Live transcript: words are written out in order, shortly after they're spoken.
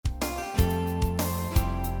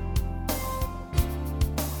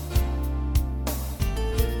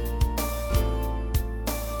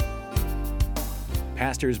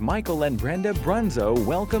Pastors Michael and Brenda Brunzo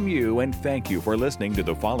welcome you and thank you for listening to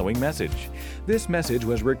the following message. This message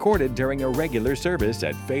was recorded during a regular service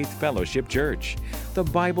at Faith Fellowship Church. The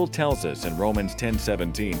Bible tells us in Romans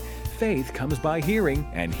 10:17, faith comes by hearing,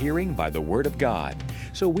 and hearing by the Word of God.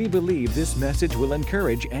 So we believe this message will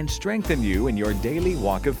encourage and strengthen you in your daily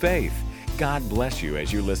walk of faith. God bless you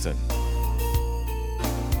as you listen.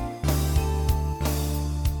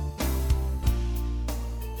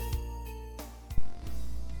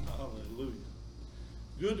 Hallelujah.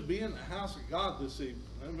 Good to be in the house of God this evening.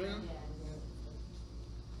 Amen.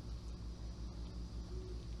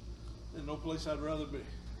 There's no place I'd rather be.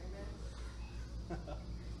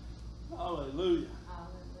 Hallelujah.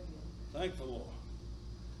 Thank the Lord.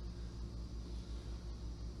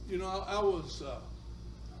 You know, I was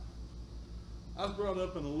brought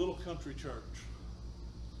up in a little country church.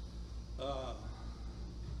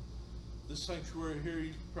 This sanctuary here,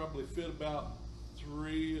 you could probably fit about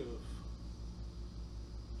 3 of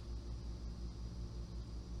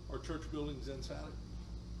our church buildings inside it.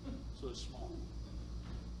 So it's small.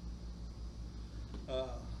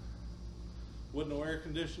 Wasn't no air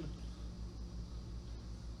conditioning.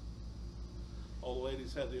 All the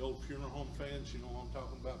ladies had the old funeral home fans, you know what I'm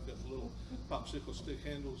talking about, got the little popsicle stick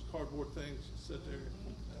handles, cardboard things, you sit there,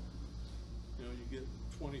 you know, you get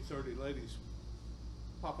 20, 30 ladies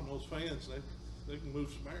popping those fans, they can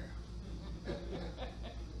move some air.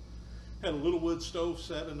 Had a little wood stove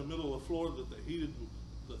sat in the middle of the floor that they heated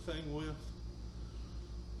the thing with.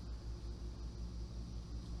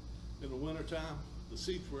 In the wintertime, the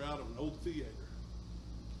seats were out of an old theater.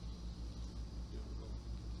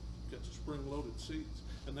 Got the spring-loaded seats,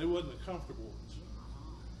 and they wasn't the comfortable ones.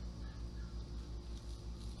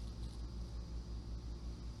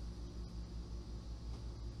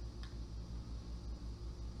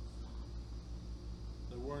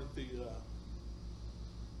 They weren't the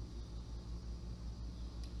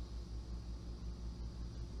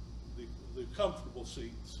comfortable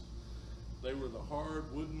seats. They were the hard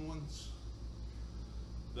wooden ones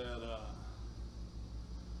that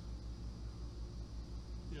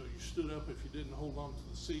you know, you stood up, if you didn't hold on to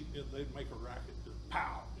the seat, they'd make a racket, just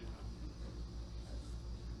pow,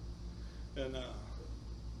 you know. And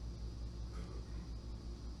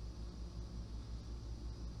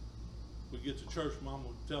we get to church, Mom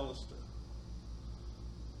would tell us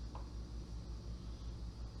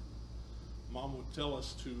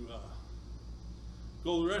to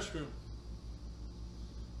go to the restroom.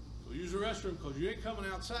 Go use the restroom because you ain't coming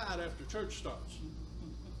outside after church starts.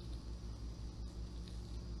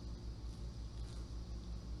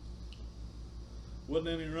 Wasn't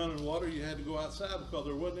any running water, you had to go outside because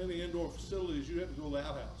there wasn't any indoor facilities, you had to go to the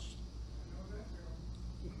outhouse.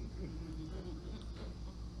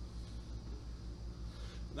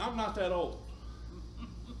 And I'm not that old.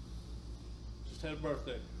 Just had a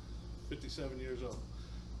birthday, 57 years old.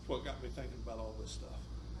 That's what got me thinking about all this stuff.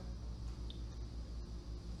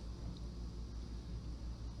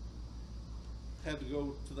 Had to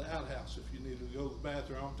go to the outhouse if you needed to go to the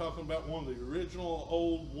bathroom. I'm talking about one of the original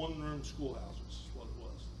old one-room schoolhouses.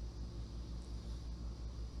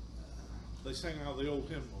 They sang out the old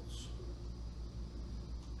hymnals,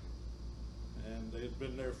 and they had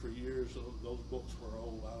been there for years. Those books were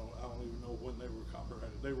old. I don't even know when they were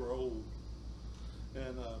copyrighted. They were old,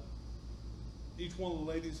 and each one of the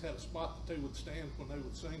ladies had a spot that they would stand when they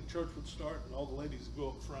would sing. Church would start, and all the ladies would go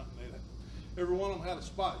up front, and every one of them had a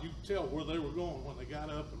spot. You could tell where they were going when they got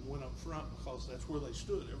up and went up front because that's where they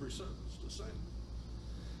stood every service to sing,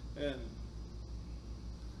 and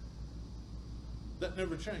that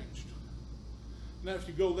never changed. Now, if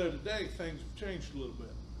you go there today, things have changed a little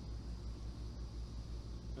bit.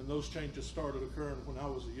 And those changes started occurring when I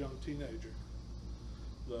was a young teenager.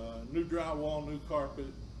 The new drywall, new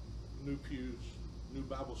carpet, new pews, new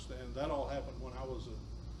Bible stand, that all happened when I was a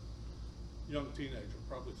young teenager,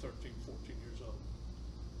 probably 13, 14 years old.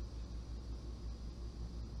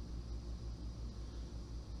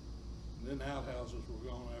 And then outhouses were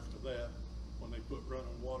gone after that when they put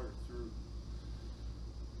running water through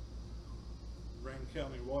Rand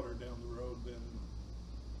County Water down the road, then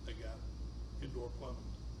they got indoor plumbing.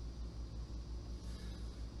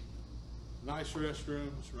 Nice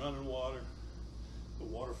restrooms, running water, the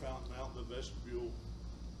water fountain out in the vestibule.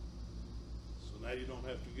 So now you don't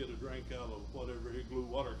have to get a drink out of whatever igloo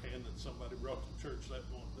water can that somebody brought to church that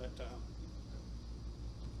time.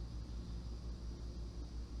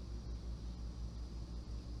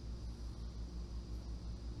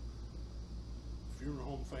 Funeral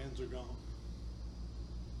home fans are gone.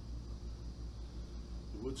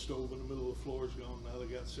 The wood stove in the middle of the floor is gone. Now they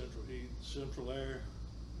got central heat, central air.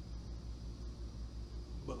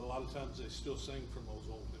 But a lot of times they still sing from those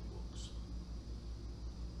old hymn books.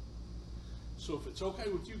 So if it's okay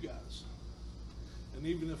with you guys, and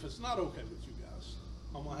even if it's not okay with you guys,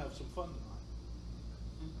 I'm going to have some fun tonight.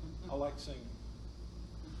 I like singing.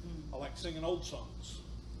 I like singing old songs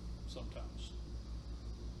sometimes.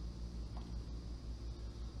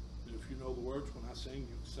 And if you know the words when I sing, you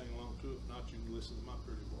can sing along to it. If not, you can listen to my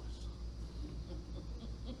pretty voice.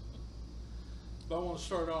 But I want to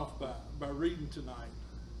start off by reading tonight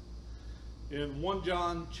in 1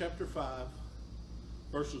 John chapter 5,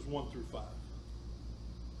 verses 1 through 5.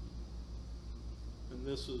 And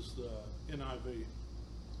this is the NIV. It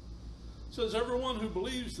says, everyone who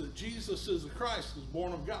believes that Jesus is the Christ is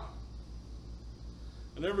born of God.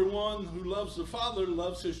 And everyone who loves the Father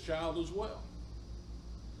loves his child as well.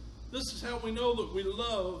 This is how we know that we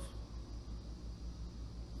love.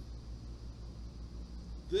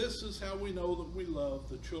 This is how we know that we love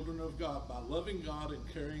the children of God, by loving God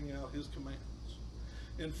and carrying out his commands.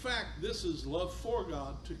 In fact, this is love for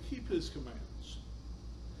God, to keep his commands.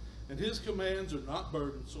 And his commands are not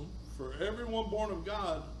burdensome, for everyone born of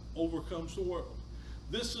God overcomes the world.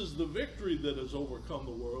 This is the victory that has overcome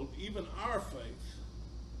the world, even our faith.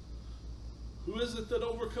 Who is it that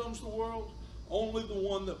overcomes the world? Only the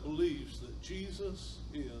one that believes that Jesus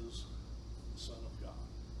is the Son of God.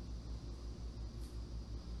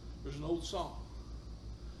 There's an old song.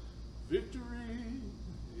 Victory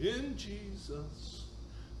in Jesus,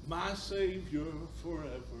 my Savior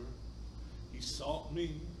forever. He sought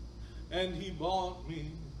me and he bought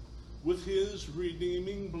me with his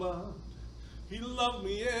redeeming blood. He loved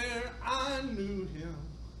me ere I knew him,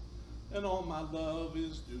 and all my love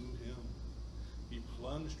is due him. He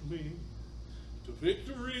plunged me to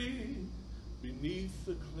victory beneath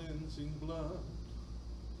the cleansing blood.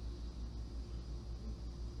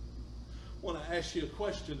 I want to ask you a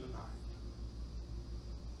question tonight.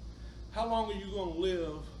 How long are you going to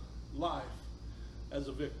live life as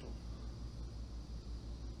a victim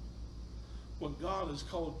when God has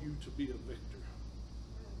called you to be a victor?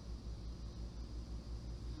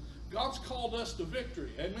 God's called us to victory.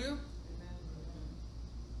 Amen?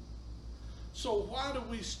 So why do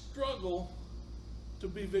we struggle to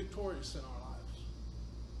be victorious in our lives?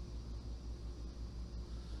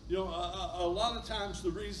 You know, a lot of times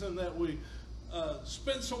the reason that we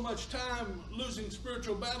spend so much time losing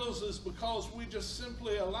spiritual battles is because we just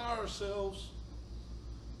simply allow ourselves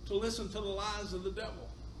to listen to the lies of the devil,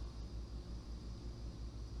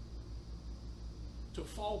 to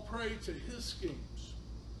fall prey to his schemes.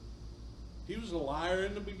 He was a liar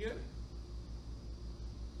in the beginning.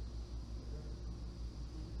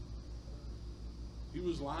 He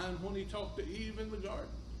was lying when he talked to Eve in the garden.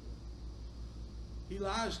 He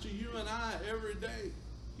lies to you and I every day.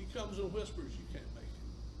 He comes and whispers, you can't make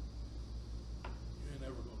it. You ain't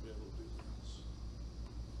ever going to be able to do this.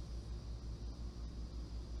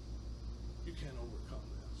 You can't overcome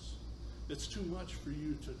this. It's too much for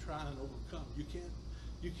you to try and overcome. You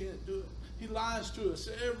can't do it. He lies to us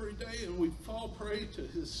every day, and we fall prey to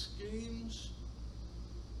his schemes.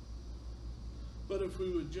 But if we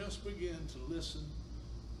would just begin to listen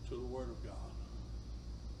to the Word of God.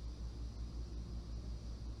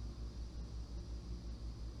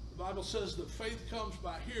 The Bible says that faith comes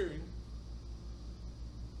by hearing,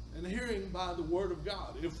 and hearing by the Word of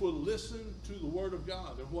God. If we'll listen to the Word of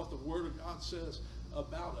God and what the Word of God says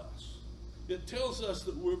about us, it tells us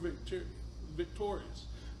that we're victorious,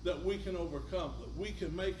 that we can overcome, that we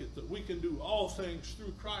can make it, that we can do all things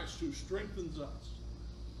through Christ who strengthens us.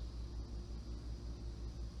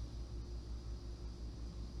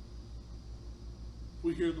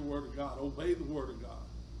 We hear the Word of God, obey the Word of God,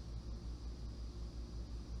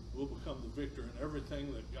 we'll become the victor in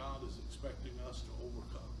everything that God is expecting us to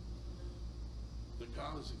overcome. That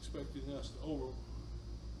God is expecting us to overcome.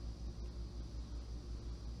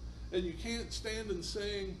 And you can't stand and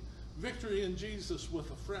sing victory in Jesus with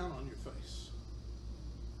a frown on your face.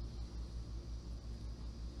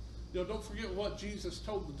 You know, don't forget what Jesus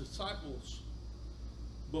told the disciples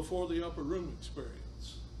before the upper room experience.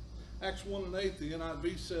 Acts 1:8, the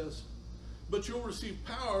NIV says, but you'll receive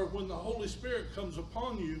power when the Holy Spirit comes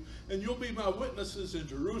upon you, and you'll be my witnesses in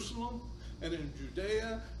Jerusalem and in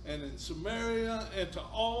Judea and in Samaria and to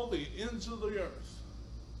all the ends of the earth.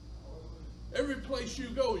 Every place you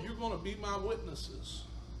go, you're going to be my witnesses.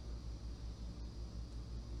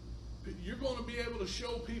 You're going to be able to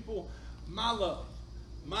show people my love,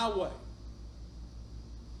 my way.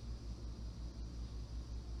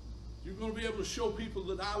 You're going to be able to show people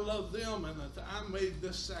that I love them and that I made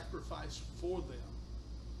this sacrifice for them.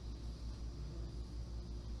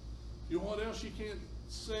 You know what else you can't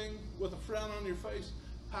sing with a frown on your face?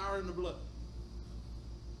 power in the blood.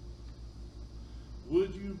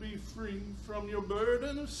 Would you be free from your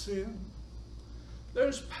burden of sin?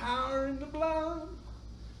 There's power in the blood,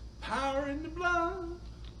 power in the blood.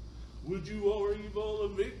 Would you o'er evil a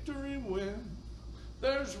victory win?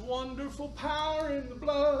 There's wonderful power in the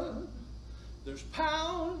blood. There's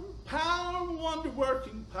power, power,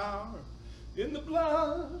 wonder-working power in the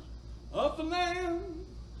blood of the Lamb.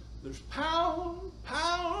 There's power,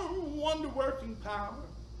 power, wonder-working power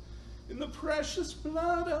in the precious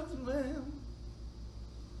blood of the Lamb.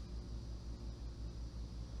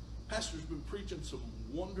 Pastor's been preaching some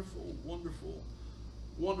wonderful, wonderful,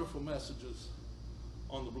 wonderful messages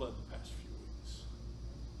on the blood the past few weeks.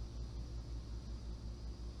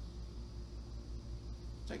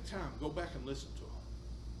 Take time, go back and listen to them.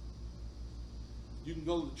 You can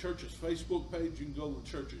go to the church's Facebook page, you can go to the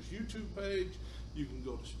church's YouTube page, you can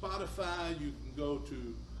go to Spotify, you can go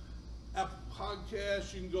to Apple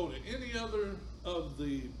Podcasts, you can go to any other of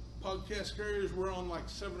the podcast carriers. We're on like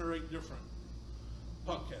 7 or 8 different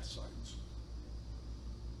podcast sites.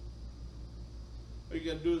 All you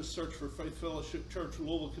got to do is search for Faith Fellowship Church,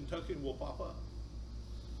 Louisville, Kentucky, and we'll pop up.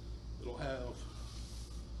 It'll have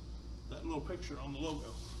that little picture on the logo.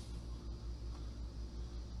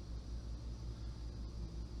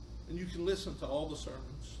 And you can listen to all the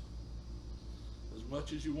sermons as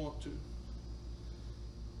much as you want to.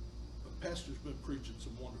 But Pastor's been preaching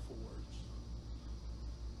some wonderful words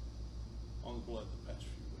on the blood the past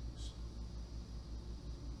few weeks.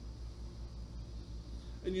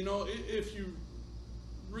 And you know, if you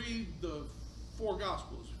read the 4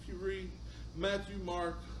 Gospels, if you read Matthew,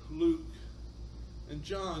 Mark, Luke, and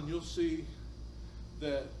John, you'll see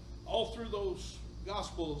that all through those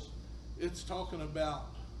Gospels, it's talking about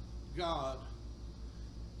God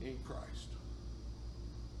in Christ.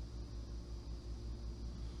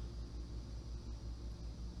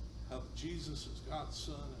 How Jesus is God's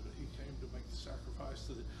Son and that He came to make the sacrifice,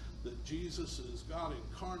 that Jesus is God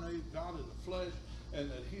incarnate, God in the flesh, and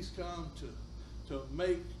that He's come to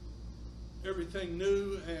make everything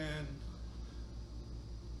new. And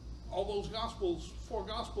all those Gospels, 4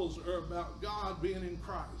 Gospels, are about God being in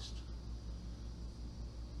Christ.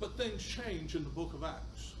 But things change in the book of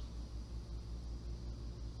Acts.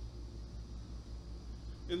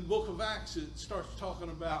 In the book of Acts, it starts talking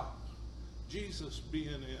about Jesus being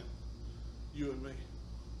in you and me.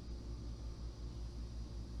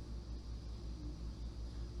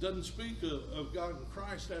 Doesn't speak of God in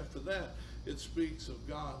Christ after that. It speaks of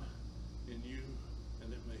God in you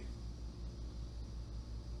and in me.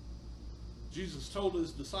 Jesus told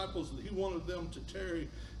his disciples that he wanted them to tarry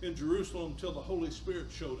in Jerusalem until the Holy Spirit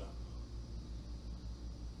showed up.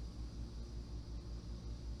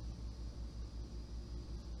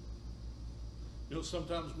 You know,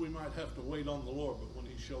 sometimes we might have to wait on the Lord, but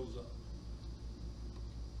when he shows up,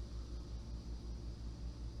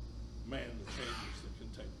 man, the changes that can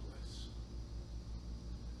take place.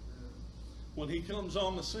 When he comes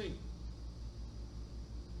on the scene,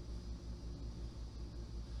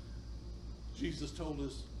 Jesus told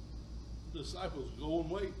his disciples, go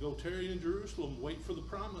and wait, go tarry in Jerusalem, wait for the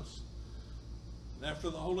promise. And after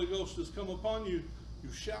the Holy Ghost has come upon you,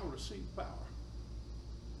 you shall receive power.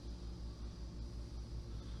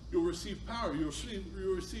 You'll receive power. You'll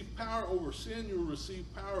receive power over sin. You'll receive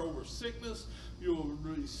power over sickness. You'll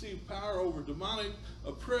receive power over demonic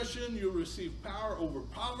oppression. You'll receive power over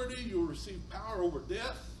poverty. You'll receive power over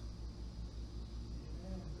death.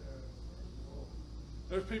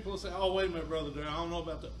 There's people that say, oh, wait a minute, Brother Darrell, I don't know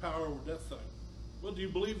about that power over death thing. Well, do you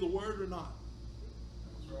believe the word or not?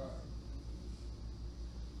 That's right.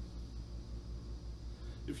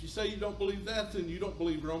 If you say you don't believe that, then you don't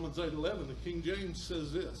believe Romans 8:11. The King James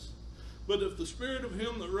says this: but if the spirit of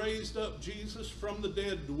him that raised up Jesus from the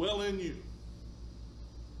dead dwell in you,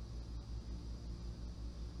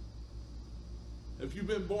 have you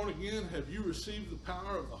been born again? Have you received the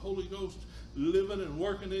power of the Holy Ghost living and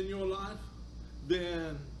working in your life?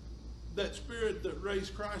 Then that spirit that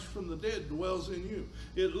raised Christ from the dead dwells in you.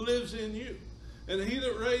 It lives in you. And he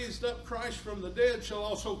that raised up Christ from the dead shall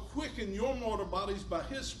also quicken your mortal bodies by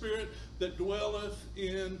his spirit that dwelleth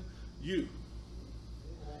in you.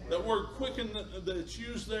 That word quicken that's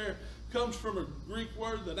used there comes from a Greek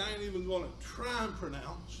word that I ain't even going to try and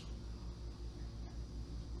pronounce,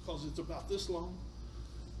 because it's about this long,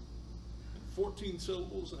 14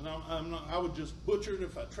 syllables, and I would just butcher it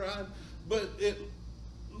if I tried, but it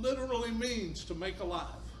literally means to make alive,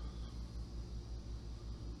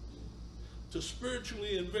 to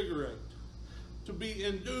spiritually invigorate, to be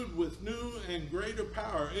endued with new and greater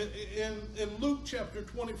power. In Luke chapter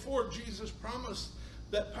 24, Jesus promised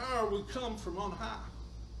that power would come from on high.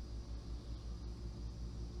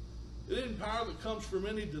 It isn't power that comes from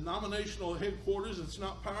any denominational headquarters. It's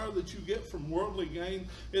not power that you get from worldly gain.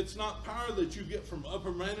 It's not power that you get from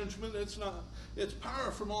upper management. It's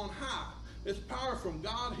power from on high. It's power from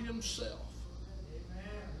God himself.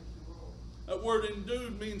 That word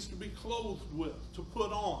endued means to be clothed with, to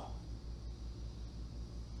put on.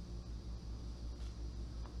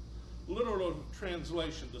 Literal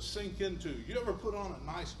translation, to sink into. You ever put on a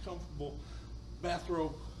nice, comfortable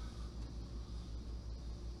bathrobe?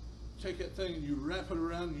 Take that thing and you wrap it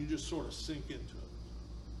around and you just sort of sink into it.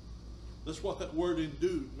 That's what that word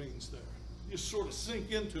endued means there. You just sort of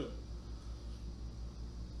sink into it.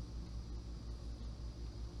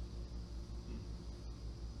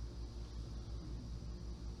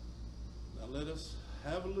 Now let us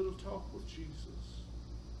have a little talk with Jesus.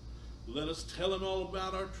 Let us tell him all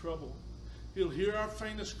about our trouble. He'll hear our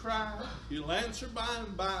faintest cry. He'll answer by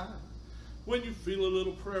and by. When you feel a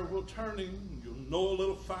little prayer will turning, you'll know a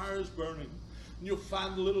little fire is burning. And you'll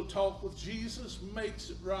find a little talk with Jesus makes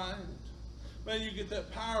it right. Man, you get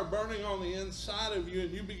that power burning on the inside of you and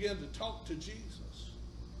you begin to talk to Jesus.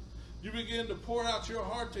 You begin to pour out your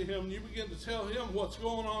heart to him. You begin to tell him what's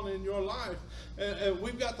going on in your life. And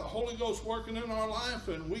we've got the Holy Ghost working in our life,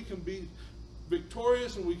 and we can be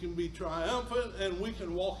victorious and we can be triumphant and we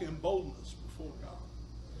can walk in boldness before God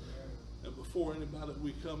and before anybody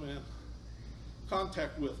we come in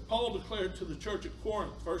contact with. Paul declared to the church at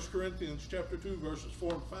Corinth, 1 Corinthians chapter 2, verses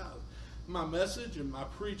 4 and 5, my message and my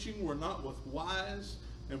preaching were not with wise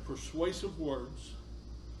and persuasive words,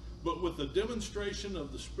 but with the demonstration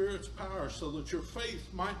of the Spirit's power, so that your faith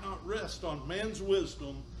might not rest on man's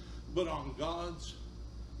wisdom, but on God's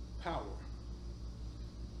power.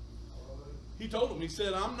 He told him, he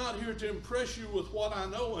said, I'm not here to impress you with what I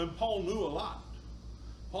know. And Paul knew a lot.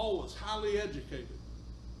 Paul was highly educated.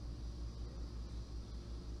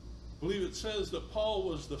 I believe it says that Paul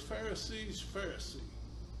was the Pharisees' Pharisee.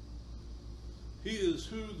 He is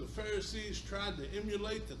who the Pharisees tried to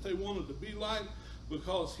emulate, that they wanted to be like,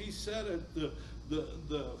 because he sat at the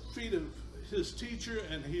feet of his teacher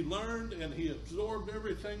and he learned and he absorbed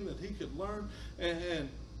everything that he could learn. And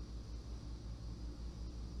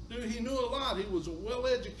dude, he knew a lot. He was a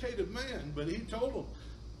well-educated man, but he told them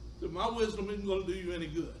that my wisdom isn't going to do you any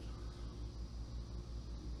good.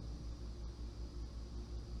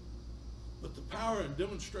 But the power and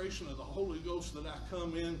demonstration of the Holy Ghost that I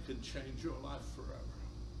come in can change your life forever.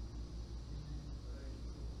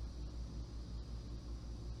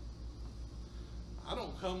 I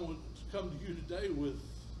don't come to you today with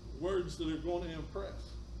words that are going to impress.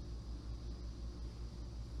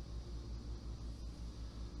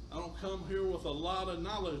 I don't come here with a lot of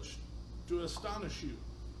knowledge to astonish you.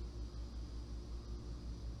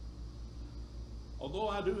 Although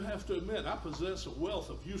I do have to admit, I possess a wealth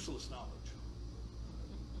of useless knowledge.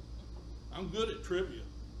 I'm good at trivia.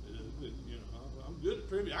 You know, I'm good at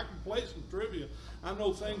trivia. I can play some trivia. I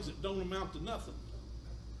know things that don't amount to nothing.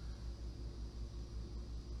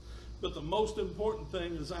 But the most important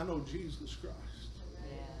thing is I know Jesus Christ.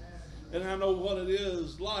 And I know what it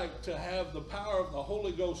is like to have the power of the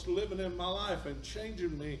Holy Ghost living in my life and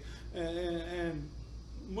changing me and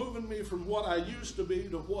moving me from what I used to be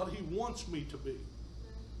to what he wants me to be.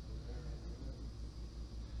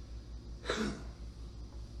 The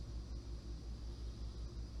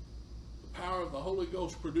power of the Holy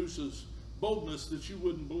Ghost produces boldness that you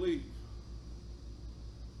wouldn't believe.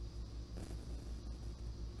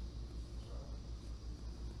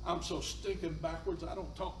 I'm so stinking backwards, I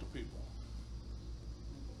don't talk to people.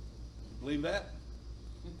 Believe that?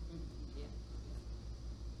 Yeah.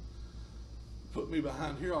 Put me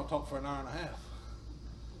behind here, I'll talk for an hour and a half.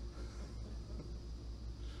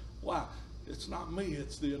 Why? It's not me,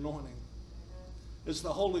 it's the anointing. It's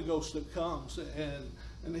the Holy Ghost that comes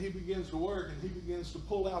and he begins to work and he begins to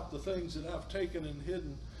pull out the things that I've taken and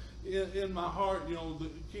hidden in my heart. You know,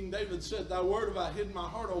 King David said, thy word have I hid in my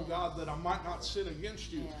heart, O God, that I might not sin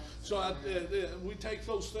against you. Yes. So we take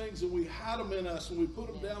those things and we hide them in us and we put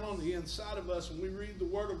them down on the inside of us, and we read the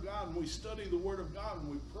word of God and we study the word of God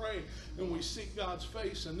and we pray and we seek God's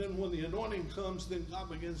face, and then when the anointing comes, then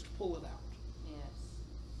God begins to pull it out. Yes.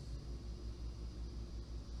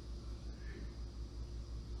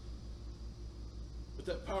 But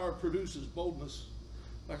that power produces boldness,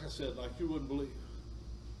 like I said, like you wouldn't believe.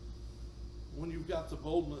 When you've got the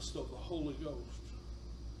boldness of the Holy Ghost,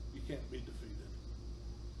 you can't be defeated.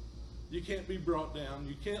 You can't be brought down.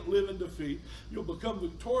 You can't live in defeat. You'll become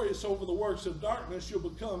victorious over the works of darkness. You'll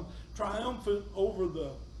become triumphant over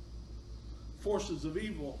the forces of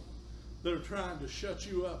evil that are trying to shut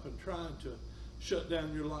you up and trying to shut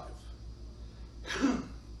down your life.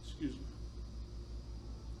 Excuse me.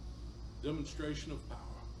 Demonstration of power.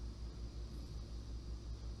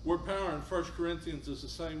 Word power in 1 Corinthians is the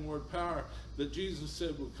same word power that Jesus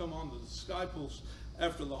said would come on the disciples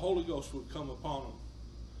after the Holy Ghost would come upon them.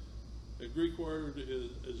 The Greek word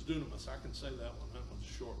is dunamis. I can say that one. That one's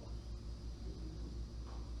a short one.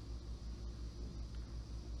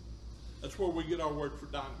 That's where we get our word for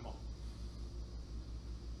dynamo.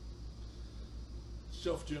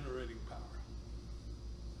 Self-generating power.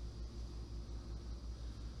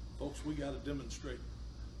 Folks, we got to demonstrate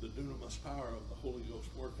the dunamis power of the Holy Ghost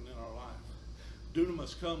working in our life.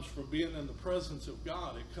 Dunamis comes from being in the presence of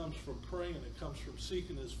God. It comes from praying. It comes from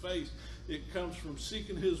seeking His face. It comes from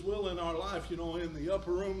seeking His will in our life. You know, in the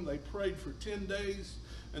upper room, they prayed for 10 days,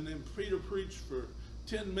 and then Peter preached for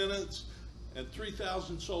 10 minutes, and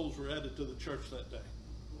 3,000 souls were added to the church that day.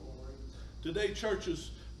 Today,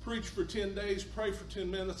 churches preach for 10 days, pray for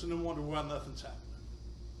 10 minutes, and then wonder why nothing's happening.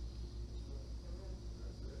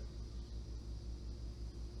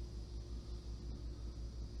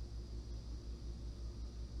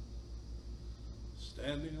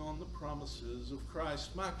 Standing on the promises of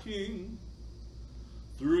Christ my King,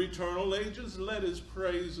 through eternal ages let His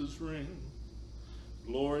praises ring.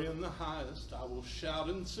 Glory in the highest I will shout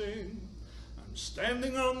and sing. I'm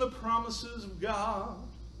standing on the promises of God.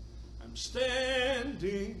 I'm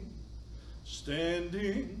standing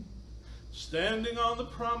on the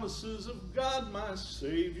promises of God my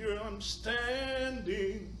Savior. I'm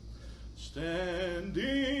standing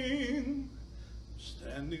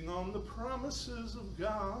on the promises of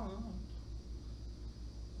God.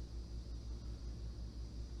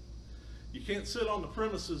 You can't sit on the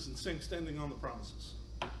premises and sing standing on the promises.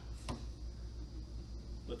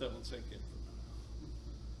 Let that one sink in for a minute.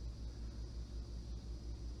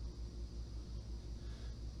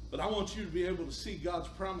 But I want you to be able to see God's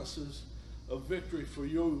promises of victory for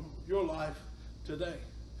your life today.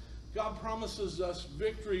 God promises us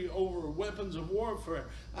victory over weapons of warfare.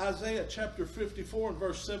 Isaiah chapter 54 and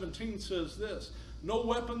verse 17 says this: no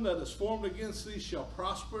weapon that is formed against thee shall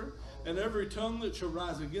prosper, and every tongue that shall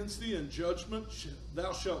rise against thee in judgment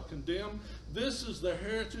thou shalt condemn. This is the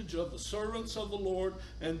heritage of the servants of the Lord,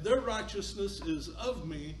 and their righteousness is of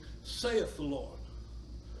me, saith the Lord.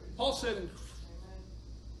 Paul said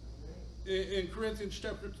in Corinthians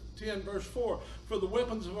chapter 10 verse 4, for the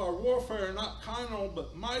weapons of our warfare are not carnal,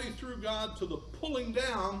 but mighty through God to the pulling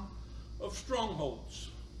down of strongholds.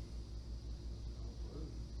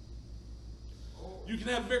 You can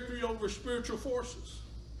have victory over spiritual forces.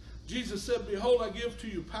 Jesus said, behold, I give to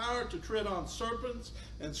you power to tread on serpents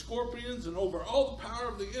and scorpions and over all the power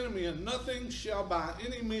of the enemy, and nothing shall by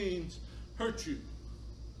any means hurt you.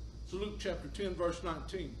 So Luke chapter 10 verse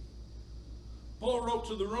 19. Paul wrote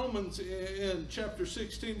to the Romans in chapter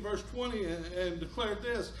 16, verse 20, and declared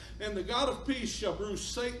this: and the God of peace shall bruise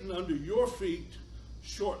Satan under your feet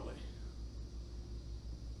shortly.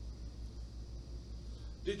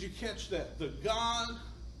 Did you catch that? The God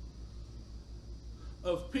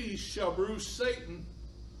of peace shall bruise Satan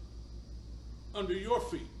under your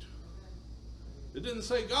feet. It didn't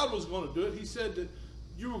say God was going to do it. He said that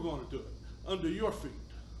you were going to do it under your feet.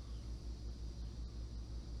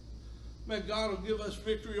 Man, God will give us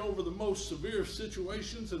victory over the most severe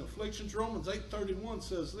situations and afflictions. Romans 8:31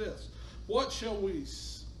 says this: what shall we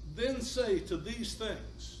then say to these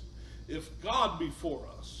things? If God be for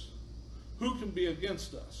us, who can be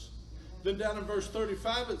against us? Then down in verse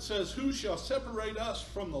 35 it says, who shall separate us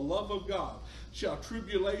from the love of God? Shall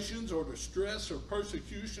tribulations or distress or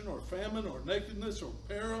persecution or famine or nakedness or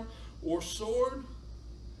peril or sword?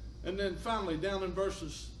 And then finally down in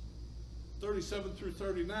verses 37 through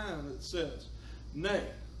 39 it says, nay,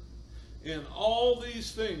 in all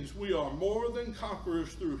these things we are more than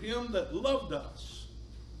conquerors through Him that loved us.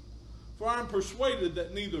 For I am persuaded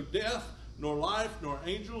that neither death, nor life, nor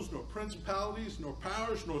angels, nor principalities, nor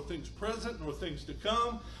powers, nor things present, nor things to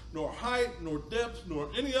come, nor height, nor depth, nor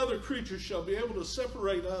any other creature shall be able to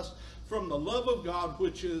separate us from the love of God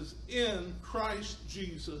which is in Christ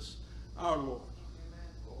Jesus our Lord.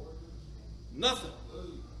 Nothing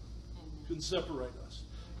can separate us.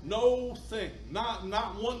 No thing, not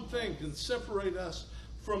one thing can separate us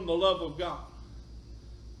from the love of God.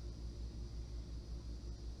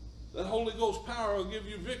 That Holy Ghost power will give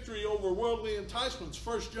you victory over worldly enticements.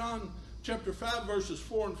 1 John chapter 5 verses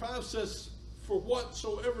 4 and 5 says, for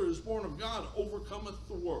whatsoever is born of God overcometh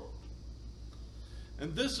the world.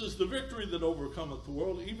 And this is the victory that overcometh the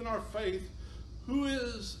world, even our faith. Who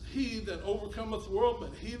is he that overcometh the world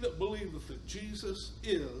but he that believeth that Jesus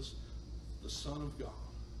is the Son of God?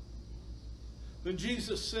 Then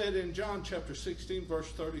Jesus said in John chapter 16 verse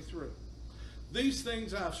 33, these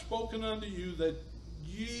things I have spoken unto you, that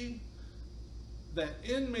ye that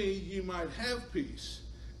in me ye might have peace.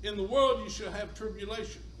 In the world ye shall have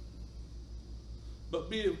tribulation. But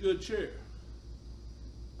be of good cheer.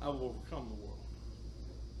 I will overcome the world.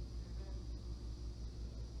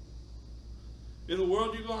 In the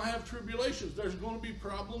world, you're going to have tribulations. There's going to be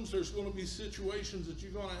problems. There's going to be situations that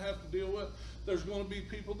you're going to have to deal with. There's going to be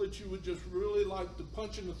people that you would just really like to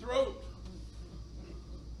punch in the throat.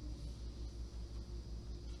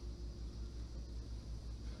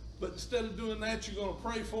 But instead of doing that, you're going to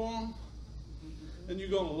pray for them. And you're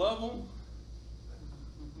going to love them.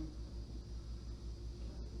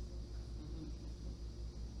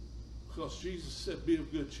 Because Jesus said, be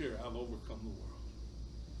of good cheer. I've overcome the world.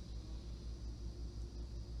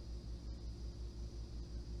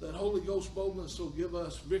 That Holy Ghost boldness will give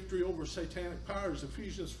us victory over satanic powers.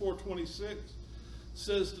 Ephesians 4:26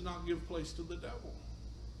 says to not give place to the devil.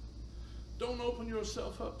 Don't open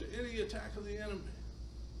yourself up to any attack of the enemy.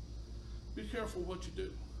 Be careful what you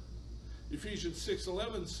do. Ephesians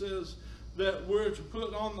 6:11 says that we're to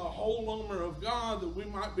put on the whole armor of God that we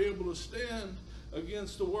might be able to stand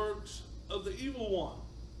against the works of the evil one.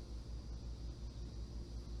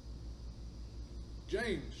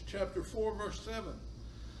 James chapter 4 verse 7.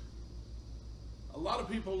 A lot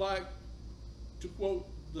of people like to quote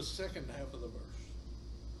the second half of the verse.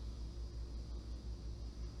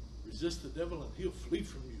 Resist the devil and he'll flee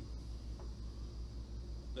from you.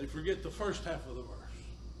 They forget the first half of the verse.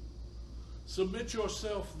 Submit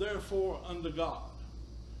yourself therefore unto God.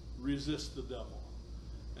 Resist the devil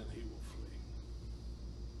and he will flee.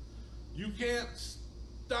 You can't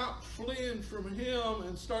stop fleeing from him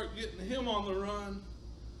and start getting him on the run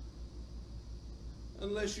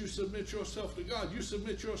unless you submit yourself to God. You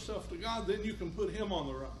submit yourself to God, then you can put him on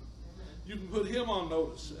the run. You can put him on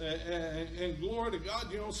notice. And glory to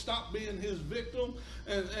God, stop being his victim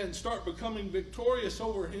and start becoming victorious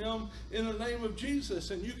over him in the name of Jesus.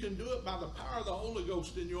 And you can do it by the power of the Holy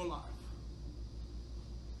Ghost in your life.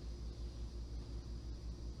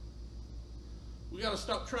 We got to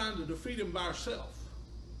stop trying to defeat him by ourselves.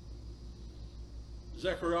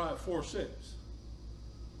 Zechariah 4:6.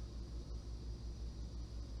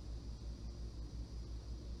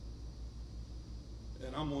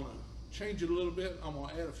 And I'm going to change it a little bit. I'm going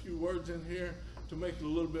to add a few words in here to make it a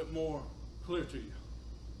little bit more clear to you.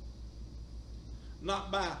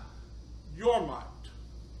 Not by your might,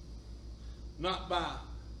 not by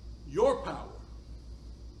your power,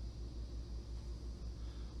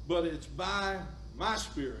 but it's by my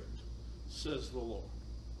Spirit, says the Lord.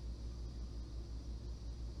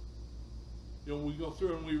 We go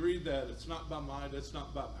through and we read that. It's not by might, it's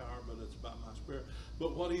not by power, but it's by my Spirit.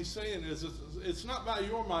 But what he's saying is it's not by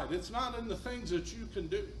your might. It's not in the things that you can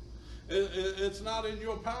do. It's not in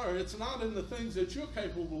your power. It's not in the things that you're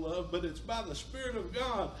capable of, but it's by the Spirit of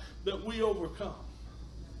God that we overcome.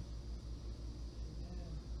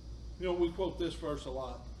 We quote this verse a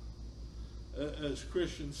lot. As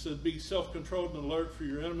Christians said, be self-controlled and alert for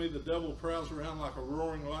your enemy. The devil prowls around like a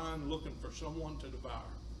roaring lion looking for someone to devour.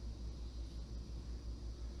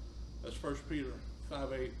 That's 1 Peter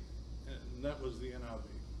 5:8, and that was the NIV.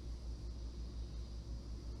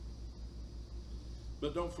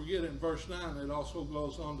 But don't forget in verse 9, it also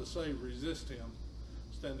goes on to say, resist him,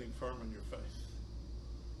 standing firm in your faith.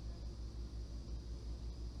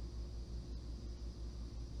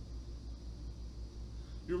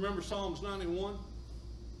 You remember Psalms 91?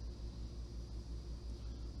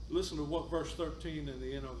 Listen to what verse 13 in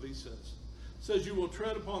the NIV says. It says, you will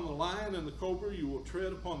tread upon the lion and the cobra, you will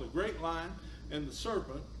tread upon the great lion and the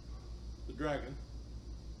serpent, the dragon.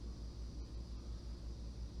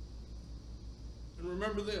 And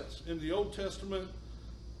remember this, in the Old Testament,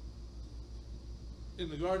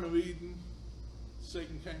 in the Garden of Eden,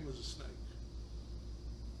 Satan came as a snake.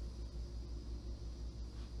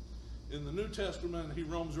 In the New Testament, he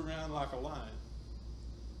roams around like a lion,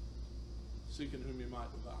 seeking whom he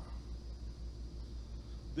might devour.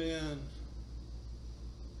 Then,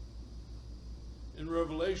 in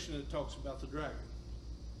Revelation, it talks about the dragon.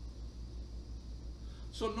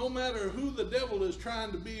 So no matter who the devil is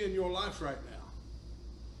trying to be in your life right now,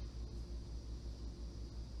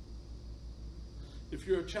 if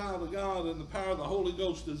you're a child of God and the power of the Holy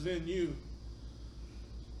Ghost is in you,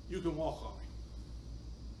 you can walk on him.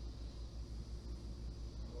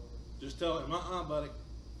 Just tell him, buddy.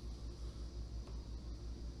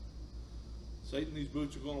 Satan, these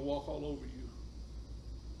boots are going to walk all over you.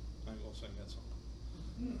 I ain't going to sing that song.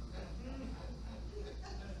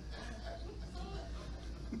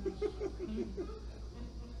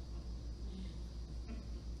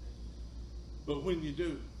 But when you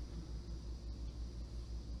do,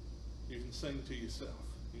 you can sing to yourself,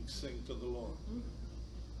 You can sing to the Lord.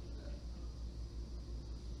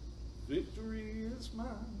 Victory is mine.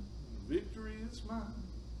 Victory is mine.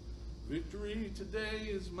 Victory today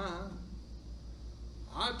is mine.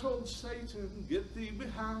 I told Satan, get thee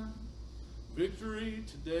behind. Victory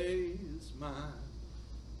today is mine.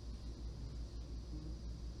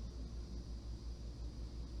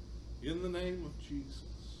 In the name of Jesus.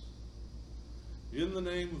 In the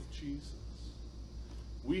name of Jesus.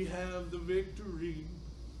 We have the victory.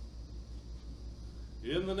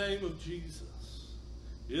 In the name of Jesus.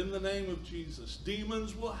 In the name of Jesus.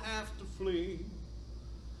 Demons will have to flee.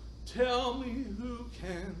 Tell me who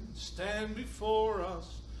can stand before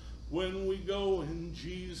us when we go in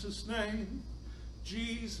Jesus' name.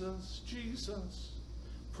 Jesus, Jesus,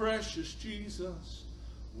 precious Jesus,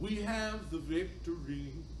 we have the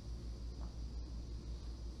victory.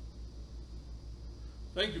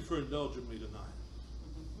 Thank you for indulging me tonight.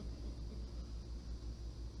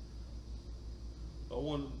 I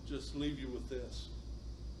want to just leave you with this.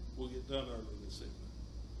 We'll get done early this evening.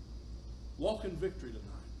 Walk in victory tonight.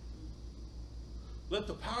 Let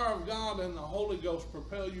the power of God and the Holy Ghost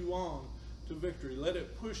propel you on to victory. Let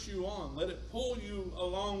it push you on. Let it pull you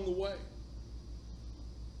along the way.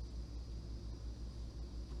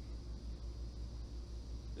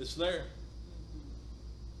 It's there.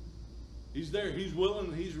 He's there. He's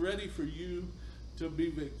willing. He's ready for you to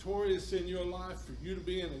be victorious in your life, for you to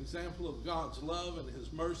be an example of God's love and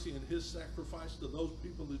His mercy and His sacrifice to those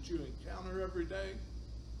people that you encounter every day.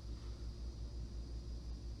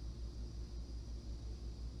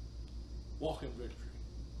 Walk in victory.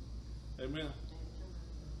 Amen.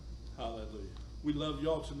 Hallelujah. We love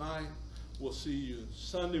y'all tonight. We'll see you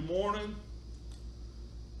Sunday morning.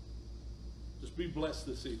 Just be blessed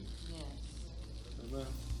this evening. Yes. Amen.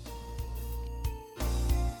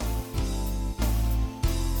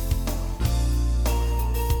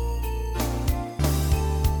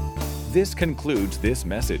 This concludes this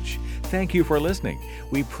message. Thank you for listening.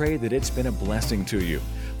 We pray that it's been a blessing to you.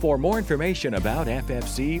 For more information about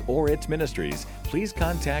FFC or its ministries, please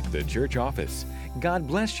contact the church office. God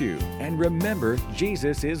bless you, and remember,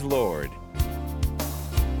 Jesus is Lord.